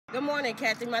Good morning,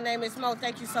 Cathy. My name is Mo.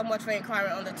 Thank you so much for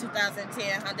inquiring on the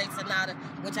 2010 Hyundai Sonata,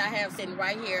 which I have sitting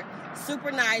right here. Super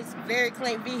nice, very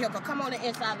clean vehicle. Come on the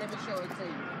inside, let me show it to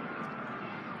you.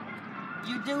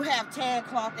 You do have tan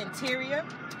cloth interior.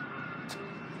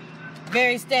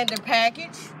 Very standard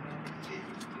package.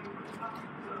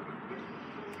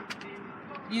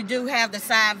 You do have the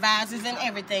side visors and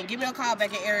everything. Give me a call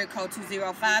back at area code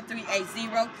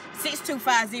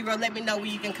 205-380-6250. Let me know where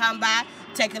you can come by,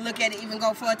 take a look at it, even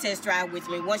go for a test drive with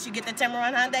me. Once you get the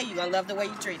Tameron Hyundai, you're going to love the way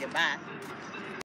you treat it. Bye.